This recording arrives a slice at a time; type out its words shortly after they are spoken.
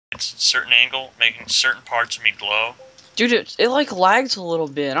lights at a certain angle, making certain parts of me glow. Dude, it like lags a little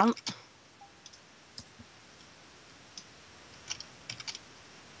bit.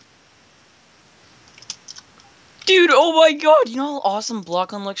 Dude, oh my god! You know how awesome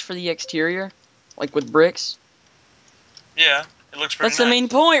Blockland looks for the exterior, like with bricks. Yeah, it looks pretty That's the nice. main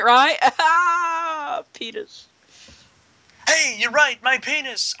point, right? Ah, Penis. Hey, you're right. My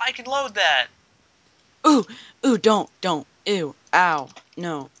penis. I can load that. Ooh, ooh, don't. Ew, ow,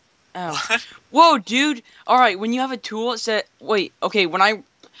 no, ow. What? Whoa, dude. All right, when you have a tool, it said, wait, okay, when I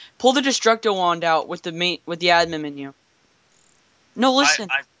pull the Destructo wand out with the admin menu. No, listen.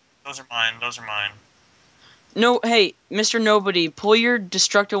 Those are mine. Those are mine. No, hey, Mr. Nobody, pull your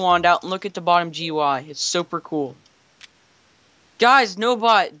Destructo wand out and look at the bottom GUI. It's super cool. Guys,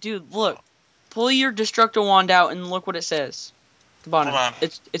 Nobot, dude, look. Pull your Destructo wand out and look what it says. At the Hold bottom.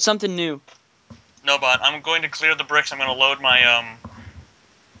 on. It's something new. Nobot, I'm going to clear the bricks. I'm going to load my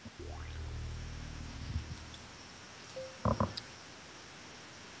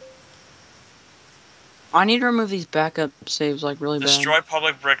I need to remove these backup saves like really bad. destroy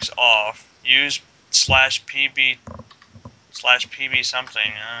public bricks off. Use /pb/pb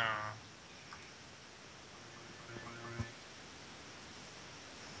something. I don't know.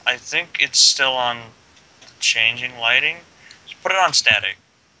 I think it's still on changing lighting. Just put it on static.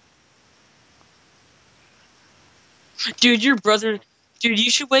 Dude, your brother... Dude,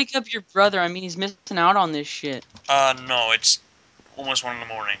 you should wake up your brother. I mean, he's missing out on this shit. No, it's almost 1 in the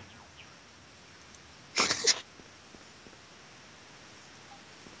morning.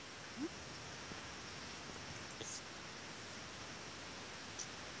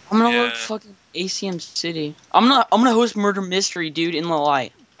 I'm gonna load Yeah. fucking ACM City. I'm gonna host Murder Mystery, dude, in the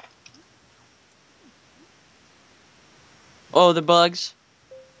light. Oh, the bugs.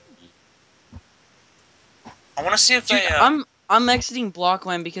 I want to see if Dude, they, I'm exiting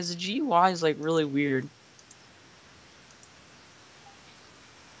Blockland because the GUI is like really weird.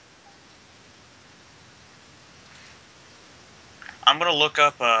 I'm gonna look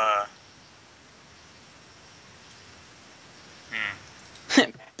up,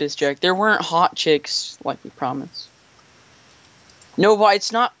 Jack, there weren't hot chicks like we promised. No, but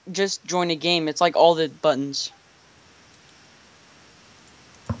it's not just join a game. It's like all the buttons.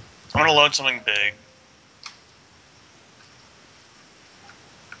 I'm gonna load something big.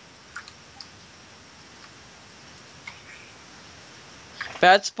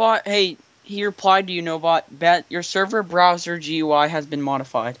 Bad spot. Hey, he replied to you, Nobot. Your server browser GUI has been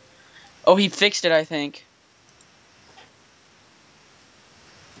modified. Oh, he fixed it, I think.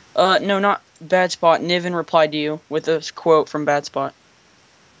 No, not Bad Spot. Niven replied to you with a quote from Bad Spot.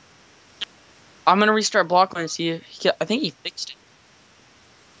 I'm gonna restart Blockland and see if I think he fixed it.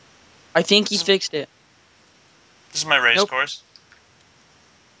 I think he fixed it. This is my race Nope. course.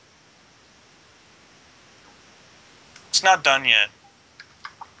 It's not done yet.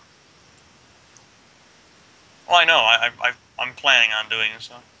 Well, I know. I'm planning on doing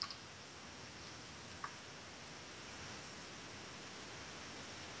so.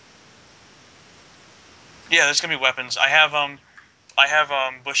 Yeah, there's gonna be weapons. I have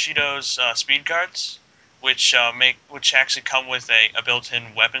Bushido's speed cards, which actually come with a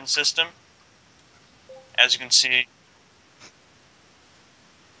built-in weapon system. As you can see.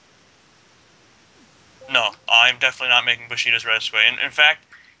 No, I'm definitely not making Bushido's Rescue. In fact,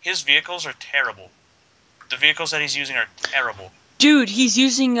 his vehicles are terrible. The vehicles that he's using are terrible. Dude, he's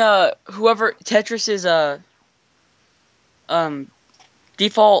using whoever Tetris's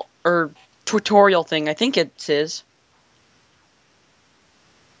default or tutorial thing. I think it's his.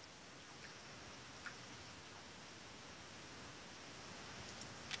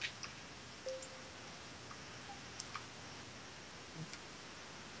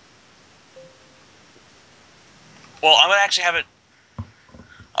 Well, I'm gonna actually have it.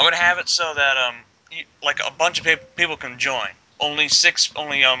 I'm gonna have it so that like a bunch of people can join. Only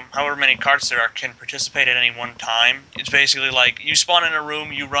however many carts there are can participate at any one time. It's basically like you spawn in a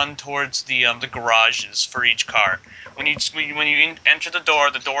room, you run towards the garages for each car. When you enter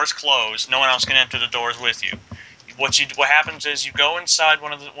the doors close. No one else can enter the doors with you. What happens is you go inside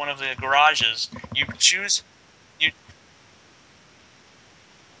one of the garages. You choose you.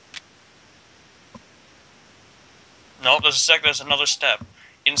 No, there's another step.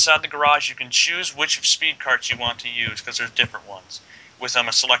 Inside the garage, you can choose which speed carts you want to use because there's different ones with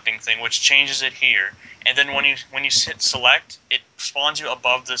a selecting thing, which changes it here. And then when you hit select, it spawns you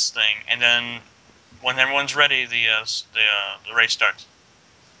above this thing, and then when everyone's ready, the race starts.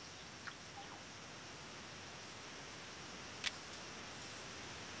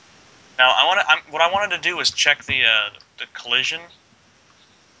 Now, what I wanted to do is check the collision.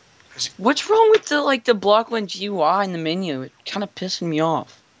 What's wrong with the Blockland GUI in the menu? It kind of pissing me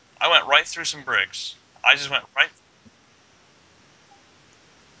off. I went right through some bricks. I just went right.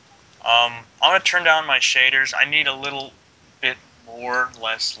 I'm gonna turn down my shaders. I need a little bit more,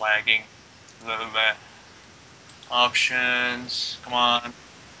 less lagging. Blah, blah, blah. Options. Come on.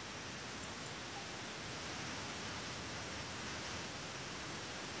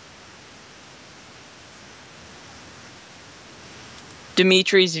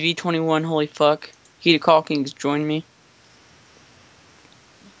 Dimitri's v21. Holy fuck! Heat of Caulkings join me.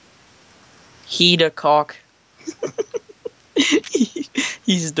 Heat of cock.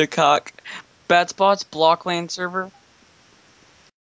 He's the cock. Bad spots. Blockland server.